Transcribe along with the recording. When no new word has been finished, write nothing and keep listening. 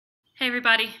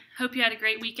everybody, hope you had a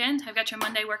great weekend. I've got your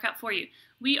Monday workout for you.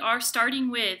 We are starting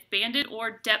with banded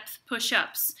or depth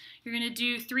push-ups. You're going to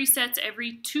do 3 sets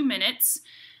every 2 minutes.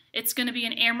 It's going to be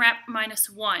an AMRAP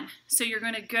 -1. So you're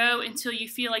going to go until you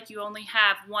feel like you only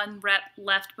have 1 rep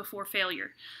left before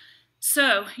failure.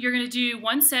 So you're going to do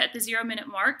 1 set at the 0-minute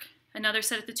mark, another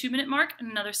set at the 2-minute mark,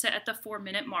 and another set at the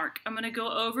 4-minute mark. I'm going to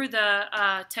go over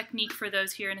the technique for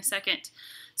those here in a second.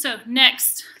 So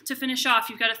next, to finish off,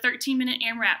 you've got a 13-minute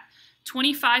AMRAP.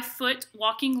 25-foot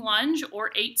walking lunge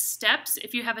or 8 steps.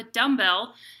 If you have a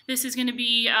dumbbell, this is going to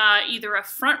be either a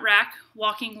front rack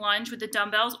walking lunge with the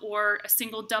dumbbells or a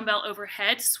single dumbbell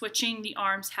overhead, switching the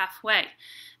arms halfway.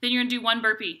 Then you're going to do 1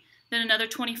 burpee, then another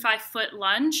 25-foot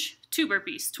lunge, 2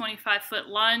 burpees, 25-foot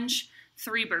lunge,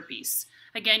 3 burpees.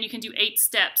 Again, you can do 8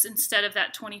 steps instead of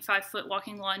that 25-foot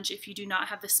walking lunge if you do not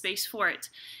have the space for it.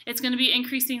 It's going to be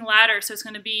increasing ladder, so it's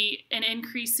going to be an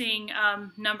increasing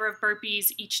number of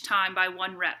burpees each time by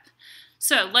 1 rep.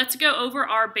 So let's go over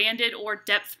our banded or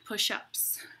depth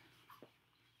push-ups.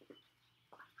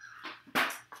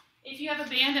 If you have a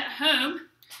band at home,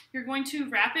 you're going to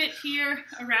wrap it here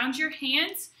around your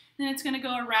hands, then it's going to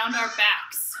go around our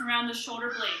backs, around the shoulder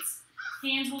blades.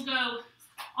 Hands will go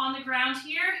on the ground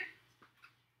here,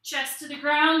 chest to the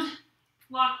ground,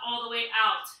 lock all the way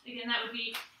out. Again, that would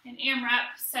be an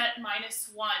AMRAP set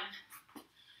 -1.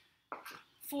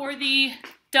 For the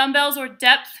dumbbells or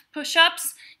depth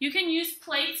push-ups, you can use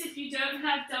plates if you don't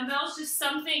have dumbbells, just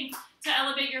something to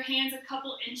elevate your hands a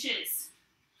couple inches.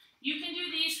 You can do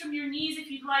these from your knees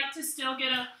if you'd like to still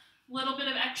get a little bit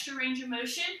of extra range of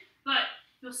motion, but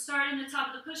you'll start in the top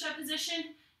of the push-up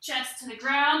position, chest to the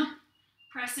ground,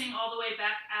 pressing all the way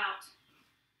back out.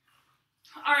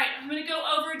 All right, I'm going to go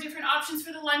over different options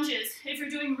for the lunges. If you're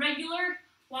doing regular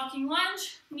walking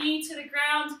lunge, knee to the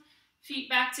ground, feet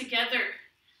back together.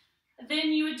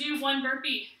 Then you would do 1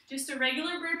 burpee, just a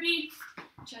regular burpee,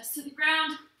 chest to the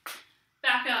ground,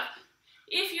 back up.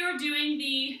 If you're doing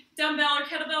the dumbbell or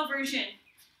kettlebell version,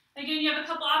 again, you have a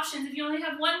couple options. If you only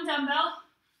have 1 dumbbell,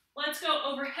 let's go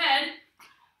overhead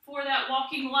for that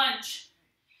walking lunge.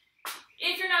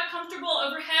 If you're not comfortable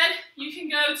overhead, you can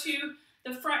go to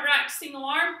the front rack single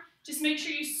arm. Just make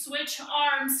sure you switch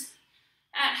arms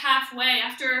at halfway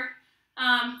after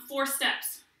 4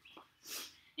 steps.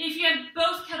 If you have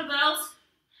both kettlebells,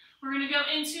 we're going to go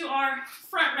into our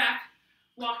front rack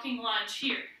walking lunge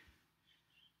here.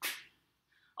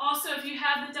 Also, if you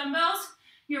have the dumbbells,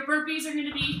 your burpees are going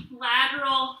to be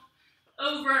lateral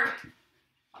over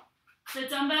the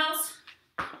dumbbells,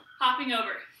 hopping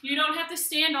over. You don't have to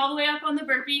stand all the way up on the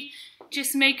burpee.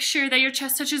 Just make sure that your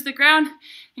chest touches the ground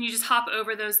and you just hop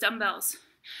over those dumbbells.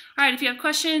 All right, if you have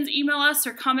questions, email us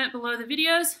or comment below the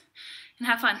videos and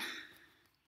have fun.